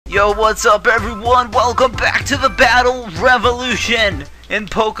Yo, what's up everyone? Welcome back to the Battle Revolution in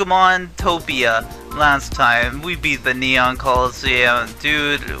Pokemon Topia. Last time, we beat the Neon Coliseum.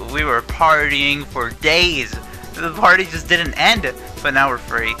 Dude, we were partying for days. The party just didn't end, but now we're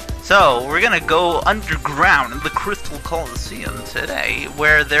free. So, we're gonna go underground in the Crystal Coliseum today,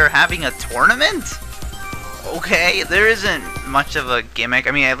 where they're having a tournament? Okay, there isn't much of a gimmick.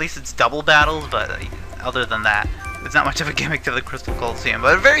 I mean, at least it's double battles, but other than that, it's not much of a gimmick to the Crystal Coliseum.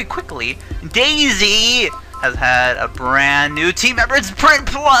 But very quickly, Daisy has had a brand new team member. It's Print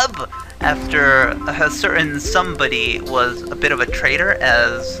Plub! After a certain somebody was a bit of a traitor,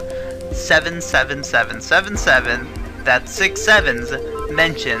 as 77777, that's 6 sevens,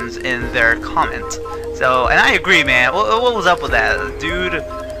 mentions in their comment. So, and I agree, man. What was up with that, dude?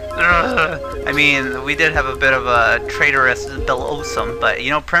 I mean, we did have a bit of a traitorous Bellosum, but you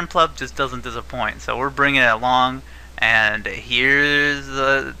know, Print Plub just doesn't disappoint. So we're bringing it along, and here's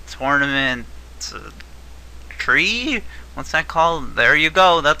the tournament tree. What's that called? There you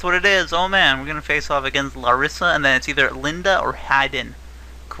go. That's what it is. Oh man, we're gonna face off against Larissa, and then it's either Linda or Haddon.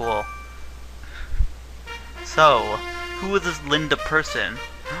 Cool. So, who is this Linda person?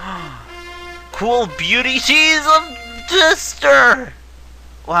 Cool beauty. She's a sister.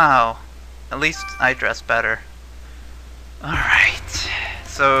 Wow, at least I dress better. Alright,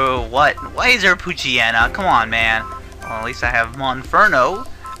 so what? Why is there a Poochyena? Come on, man. Well, at least I have Monferno,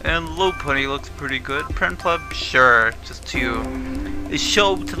 and Lopunny looks pretty good. Print Plub, sure, just to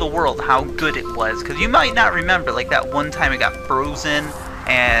show to the world how good it was. Because you might not remember, like that one time it got frozen,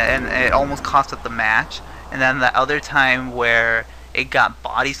 and it almost cost it the match. And then the other time where it got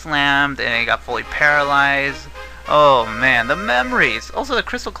body slammed, and it got fully paralyzed. Oh man, the memories! Also, the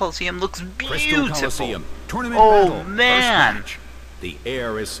Crystal Coliseum looks beautiful. Crystal Coliseum, tournament battle, man! First match. The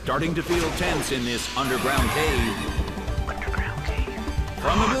air is starting to feel tense in this underground cave. Underground cave.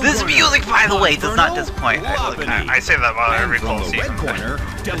 This music, by the way, does not disappoint. I say that about every Coliseum.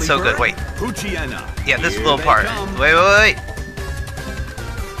 It's so good. Wait. Yeah, this little part. Wait.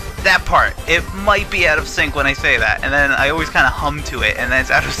 That part. It might be out of sync when I say that, and then I always kind of hum to it, and then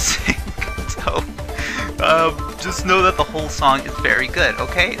it's out of sync. So. Just know that the whole song is very good,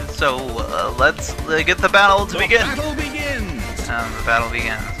 okay? So, let's get the battle to begin. The battle begins! The battle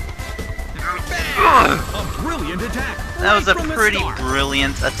begins. A brilliant attack! That was a pretty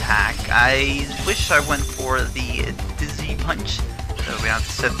brilliant attack. I wish I went for the Dizzy Punch, so we don't have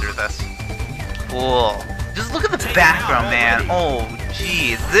to sit through this. Cool. Just look at the background, man. Oh,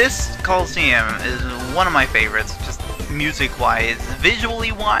 geez. This Coliseum is one of my favorites, just music-wise,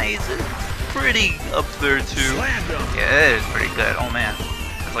 visually-wise. Pretty up there too. Yeah, it is pretty good. Oh man,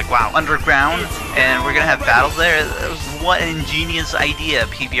 it's like wow, underground, and we're gonna have battles there. What an ingenious idea,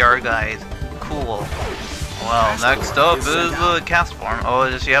 PBR guys. Cool. Well, next up is the cast form. Oh,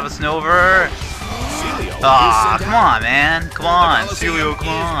 does she have a Snover? Ah, come on, man. Come on, Celio, come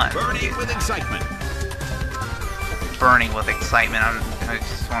on. Burning with excitement. Burning with excitement. I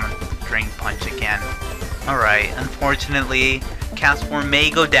just want to Drain Punch again. All right. Unfortunately, cast form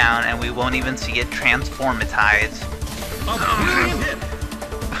may go down, and we won't even see it transformatize.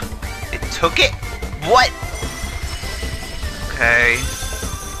 It took it? What? Okay.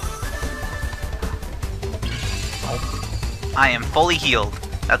 Oh. I am fully healed.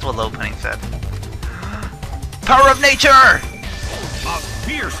 That's what Lopunny said. Power of nature! A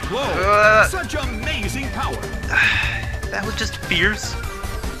fierce blow! Such amazing power! That was just fierce.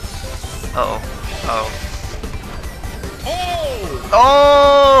 Uh-oh. Oh.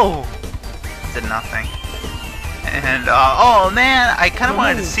 Oh! Did nothing. And, oh man, I kind of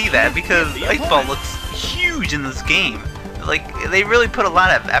wanted to see that because Ice Ball looks huge in this game. Like, they really put a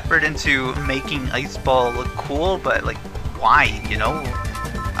lot of effort into making Ice Ball look cool, but, like, why, you know?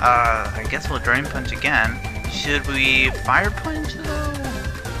 I guess we'll Drain Punch again. Should we Fire Punch, though?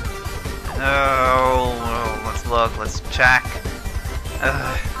 Oh, let's look, let's check.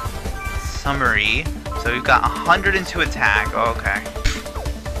 Summary. So we've got 102 attack. Okay.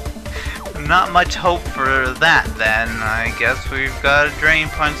 Not much hope for that then. I guess we've got to Drain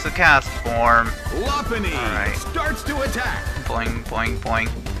Punch the cast form. Alright. Starts to attack. Boing, boing, boing.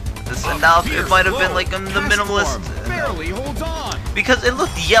 This enough. It might have been like the minimalist. Barely holds on. Because it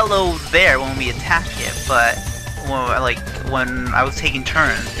looked yellow there when we attacked it, but when I was taking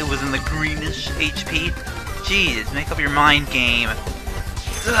turns, it was in the greenish HP. Jeez, make up your mind, game.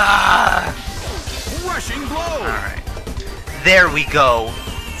 Ugh. Rushing blow. Alright. There we go.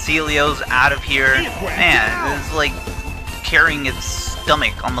 Celio's out of here. Man, it's like carrying its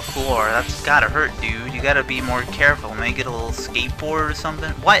stomach on the floor. That's gotta hurt, dude. You gotta be more careful. Make it a little skateboard or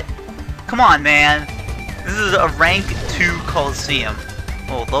something. What? Come on, man. This is a rank 2 Coliseum.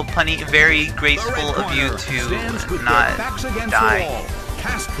 Oh, low punny, very graceful of you to not die.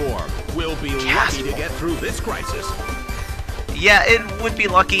 Cast form will be lucky to get through this crisis. Yeah, it would be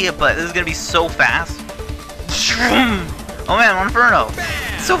lucky, but this is gonna be so fast. Oh man, Monferno!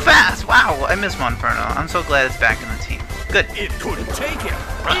 So fast! Wow, I miss Monferno. I'm so glad it's back in the team. Good. It couldn't take it.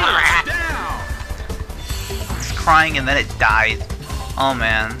 It's down. It's crying and then it dies. Oh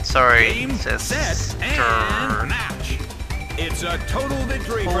man, sorry, Game, set, and match. It's a total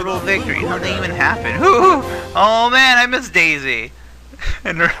victory. Total victory. Nothing even happened. Oh man, I miss Daisy.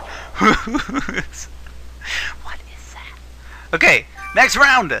 And her. What is that? Okay, next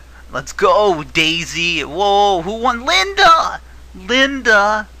round. Let's go, Daisy. Whoa, who won? Linda.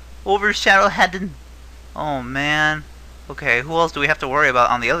 Linda overshadowed. Oh man. Okay, who else do we have to worry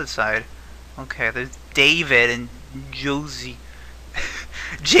about on the other side? Okay, there's David and Josie.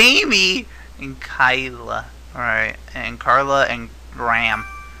 Jamie and Kyla. Alright, and Carla and Graham.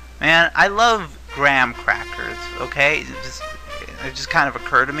 Man, I love graham crackers, okay? It just kind of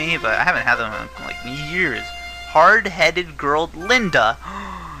occurred to me, but I haven't had them in like years. Hard-headed girl Linda.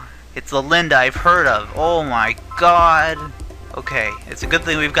 It's the Linda I've heard of. Oh my god. Okay, it's a good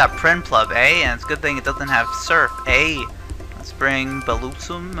thing we've got Prinplup, eh? And it's a good thing it doesn't have Surf, eh? Let's bring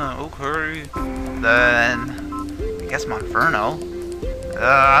Balusum, okay. Then, I guess Monferno.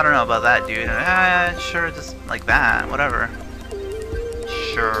 I don't know about that, dude. Sure, just like that, whatever.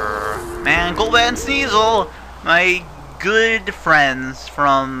 Sure. Man, Golbat and Sneasel, my good friends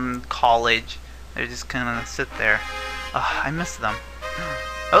from college. They just kind of sit there. I miss them.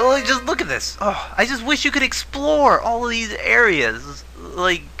 Oh, just look at this. Oh, I just wish you could explore all of these areas.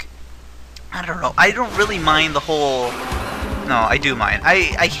 Like, I don't know. I don't really mind the whole... No, I do mind.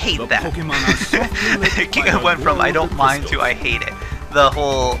 I hate that. It went from I don't mind to I hate it. The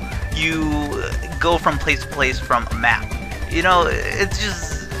whole, you go from place to place from a map. You know, it's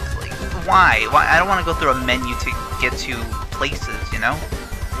just, like, why? I don't want to go through a menu to get to places, you know?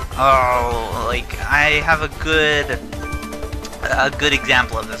 Oh, like, I have a good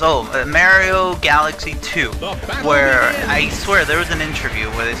example of this. Oh, Mario Galaxy 2, where I swear there was an interview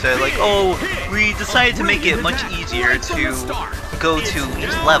where they said like, oh, we decided to make it much easier to go to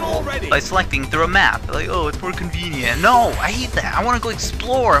each level by selecting through a map. Like, oh, it's more convenient. No, I hate that. I want to go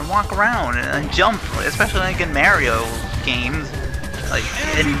explore and walk around and jump, especially like in Mario games. Like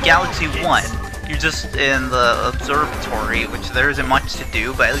in Galaxy 1, you're just in the observatory, which there isn't much to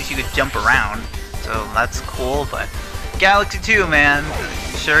do, but at least you could jump around. So that's cool, but Galaxy 2, man,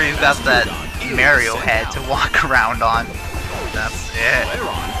 sure you've got that Mario head to walk around on. That's it.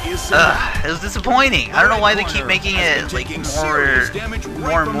 It was disappointing. I don't know why they keep making it like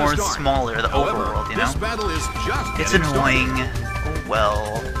more and more smaller, the overworld, you know? It's annoying. Oh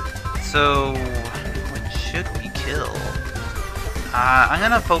well. So, what should we kill? I'm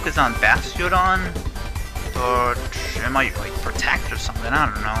gonna focus on Bastiodon, but it might like protect or something, I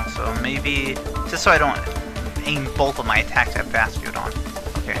don't know. So maybe, just so I don't aim both of my attacks at Bastiodon.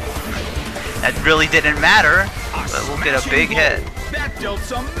 Okay. That really didn't matter, but we'll get a big hit. That dealt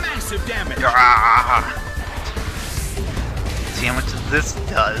some massive damage. See how much this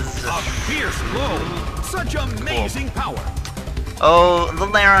does. A fierce blow. Such amazing power. Oh, the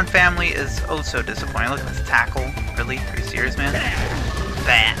Laron family is oh so disappointing. Look at this tackle. Really? Are you serious, man?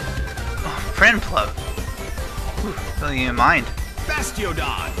 Bam. Oh, Prinplup. Don't even mind.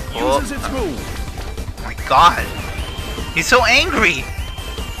 Bastiodon uses its move. Oh my god. He's so angry.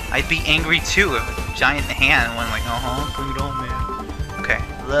 I'd be angry too if a giant hand went like, bring it on, man. Okay,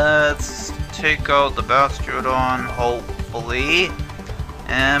 let's take out the Bastiodon, hopefully.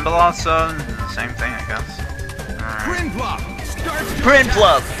 And Blossom, same thing, I guess. Prinplup starts to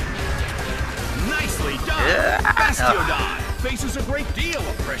Prinplup! Nicely done! Yeah. Bastiodon faces a great deal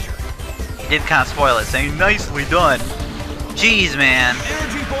of pressure. He did kind of spoil it, saying nicely done. Jeez, man.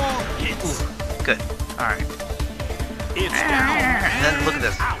 Energy ball hits. Ooh, good. Alright. It's down. And then look at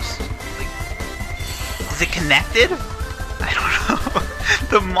this. Like, is it connected? I don't know.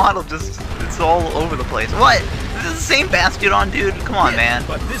 The model just, it's all over the place. What? This is the same Bastiodon, dude? Come on, man.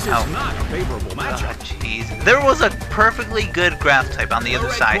 But this is not a favorable matchup. Jeez. There was a perfectly good grass type on the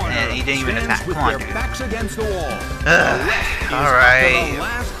other side, and he didn't even attack. Come on, dude. Backs against the wall. Alright.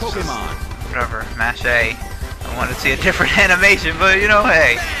 Last Pokemon. Whatever. Mash A. I want to see a different animation, but you know,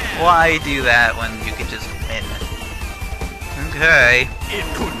 hey. Why do that when you can just win? Okay. It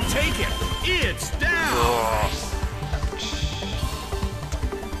couldn't take it. It's down. Oh.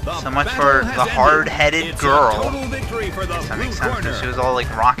 So much for the hard-headed girl. That makes sense. She was all like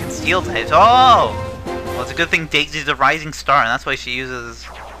rock and steel types. Oh! Well, it's a good thing Daisy's a rising star, and that's why she uses...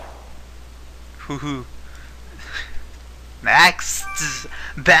 Hoo-hoo. Next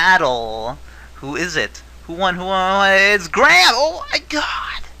battle. Who is it? Who won? Who won? It's Graham! Oh my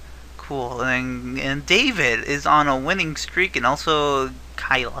god! Cool. And David is on a winning streak, and also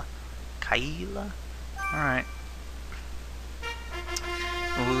Kyla. Kyla? Alright.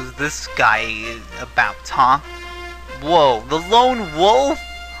 Who's this guy about, huh? Whoa, the lone wolf?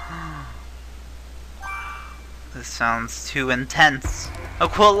 This sounds too intense. A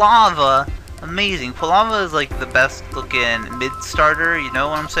Quilava! Amazing. Quilava is like the best looking mid-starter, you know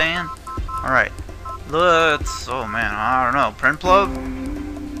what I'm saying? Alright. Let's... oh man, I don't know. Prinplup?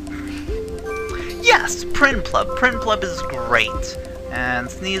 Yes, Prinplup. Prinplup is great. And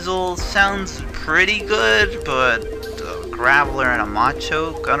Sneasel sounds pretty good, but Graveler and a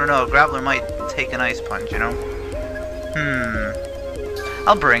Machoke? I don't know, Graveler might take an Ice Punch, you know?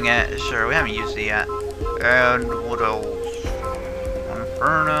 I'll bring it. Sure, we haven't used it yet. And what else?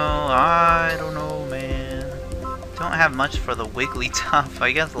 Inferno? I don't know, man. Don't have much for the Wigglytuff.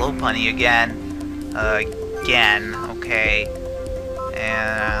 I guess Lopunny again. Again. Okay.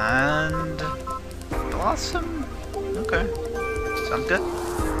 And... Blossom? Okay. Sounds good.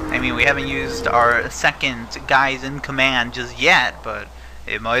 I mean, we haven't used our second guys in command just yet, but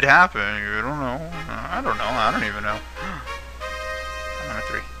it might happen. You don't know. I don't know. I don't even know. Number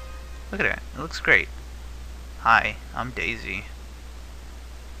 3. Look at it. It looks great. Hi, I'm Daisy.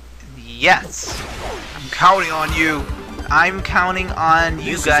 Yes! I'm counting on you! I'm counting on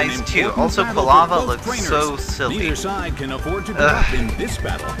you guys too. Also, Quilava looks so silly. Neither side can afford to give up in this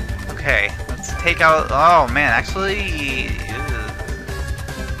battle. Okay, let's take out... oh man, actually...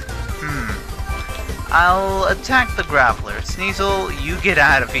 I'll attack the Graveler. Sneasel, you get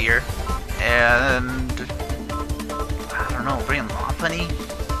out of here. And... I don't know, bring Lopunny?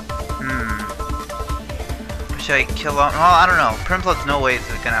 Should I kill off? Well, I don't know. Primplup's no way is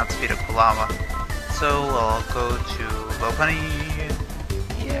gonna outspeed a Quilava. So I'll go to Lopunny.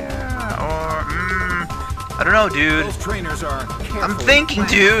 Yeah, or I don't know, dude. Those trainers are I'm thinking,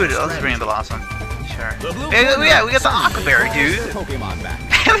 dude. Let's bring Blossom. Sure. Yeah, we got the Aquaberry, dude. Pokémon back.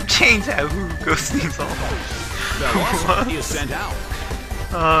 I haven't changed that. Ooh, go Sneasel. The Blossom is sent out.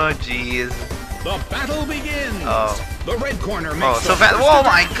 Oh, jeez. The battle begins. Oh. The red corner makes so fast. Oh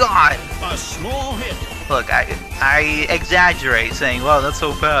my god. A small hit. Look, I exaggerate saying, wow, that's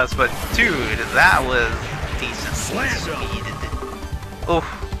so fast, but dude, that was decent speed. Oh,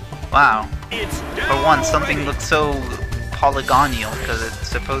 wow. For once, something looks so polygonal because it's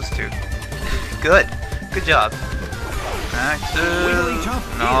supposed to. Good job.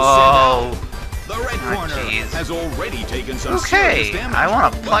 No. The red corner has already taken some okay, I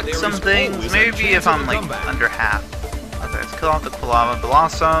want to pluck some things. Maybe if I'm like under half. Okay, let's kill off the Quilava.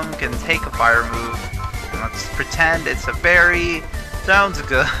 Blossom can take a fire move. Let's pretend it's a berry. Sounds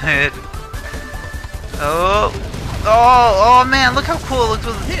good. Oh man, look how cool it looks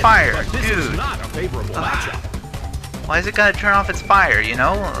with its fire, dude. Why is it gonna turn off its fire, you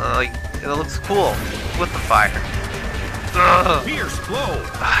know? Like, it looks cool with the fire. That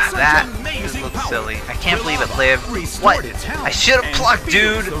just looks silly. I can't believe it lived. What? I should have plucked,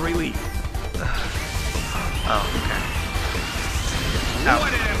 dude! Oh, okay.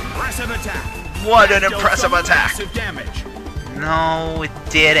 What an impressive attack! What an impressive attack! No, it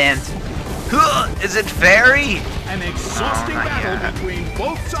didn't. Is it fairy? An exhausting battle between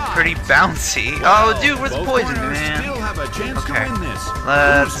both sides. Pretty bouncy. Oh, dude, where's the poison, man? Still have a chance to win this.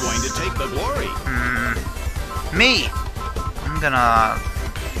 Let's... Who's going to take the glory? Me. I'm gonna...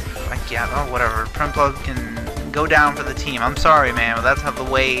 oh, whatever. Prinplup can go down for the team. I'm sorry, man, but that's how the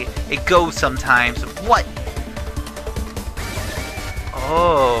way it goes sometimes. What?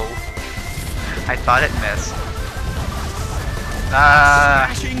 Oh. I thought it missed.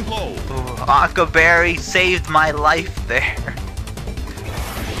 Aquaberry saved my life there.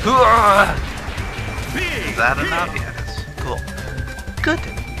 Is that enough? Yeah, it is. Cool. Good.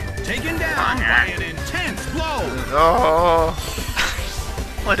 Taken down by an intense blow. Oh.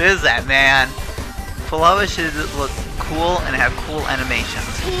 What is that, man? Quilava should look cool and have cool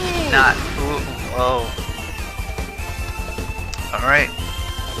animations. Not... Whoa. Alright.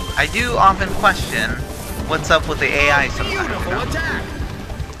 I do often question what's up with the AI sometimes. Beautiful attack.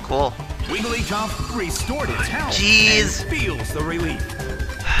 Cool. Wigglytuff restored its health. Jeez. And feels the relief.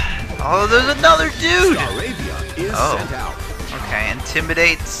 Oh, there's another dude. Staravia is sent out. Okay,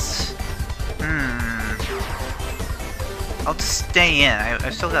 intimidates. I'll just stay in.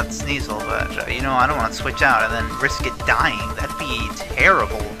 I've still got Sneasel, but you know, I don't want to switch out and then risk it dying. That'd be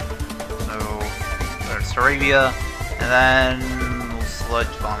terrible. So, there's Staravia, and then Sludge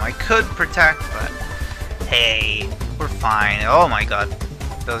Bomb. I could protect, but hey, we're fine. Oh my god.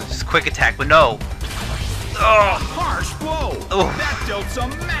 That was just quick attack, but no. A harsh blow. Oh. That dealt some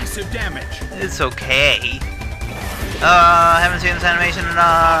massive damage. It's okay. Haven't seen this animation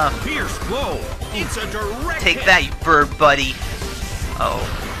enough. Fierce blow. It's a direct Take hit. that, you bird buddy. Oh.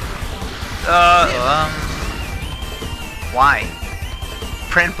 Why?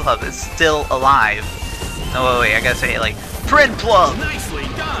 Prinplup is still alive. Oh, wait, I gotta say it like, Prinplup! Nicely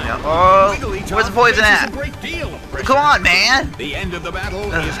done. Yeah. Oh, Wigglytuff where's the poison faces at? a great deal of pressure. Come on, man! The end of the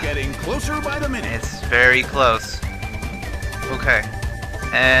battle is getting closer by the minute. It's very close. Okay.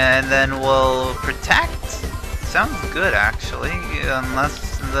 And then we'll protect? Sounds good, actually.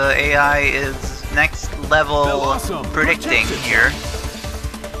 Unless the AI is next level Awesome. predicting Protection. here.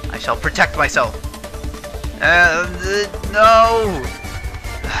 I shall protect myself. No!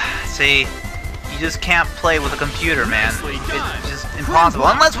 See, you just can't play with a computer, man. Nicely done. It's just impossible.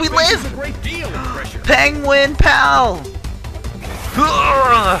 Unless we Faces live! a great deal of pressure. Penguin pal!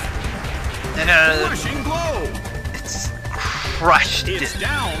 Crushing blow. It's crushed. It's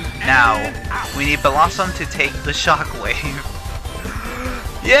down. Now, and out. we need Blossom to take the shockwave.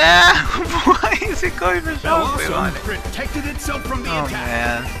 Yeah! Why is it going for shockwave on Blossom it? protected itself from the Oh attack.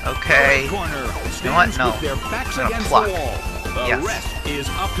 man, okay. Red corner You know what? stands No. with their backs I'm gonna against pluck. the wall. The Yes. rest is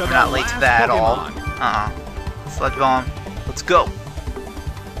up to I'm the not late to last that at all. Pokemon. Sludge Bomb. Let's go.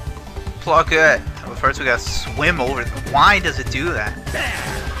 Pluck it. But first we gotta swim over. Why does it do that?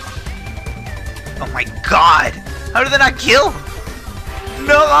 Oh my god! How did that not kill?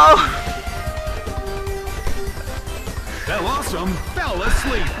 No! Blossom fell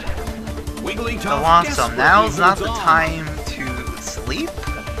asleep. Wigglytuff Blossom, now's not the desperately holds time to sleep.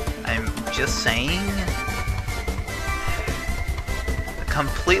 I'm just saying. A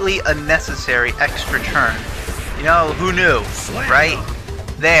completely unnecessary extra turn. You know, who knew, right?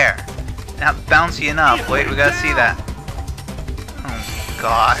 There. Not bouncy enough. Wait, we gotta see that. Oh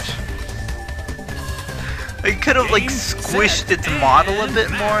gosh. I could have like squished its model a bit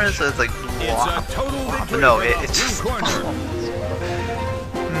more, so it's like on. It's blah. a total But victory no, for the it's just. blue corner.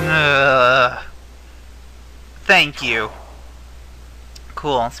 Thank you.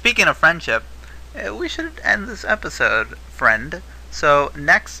 Cool. Speaking of friendship, we should end this episode, friend. So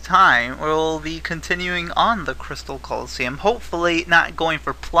next time we'll be continuing on the Crystal Coliseum. Hopefully not going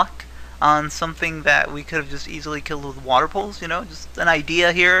for pluck on something that we could have just easily killed with water pulls. You know, just an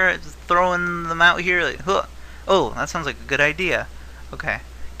idea here. Just throwing them out here. Like, huh. Oh, that sounds like a good idea. Okay.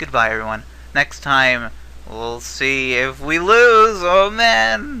 Goodbye, everyone. Next time we'll see if we lose. Oh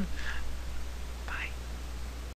man.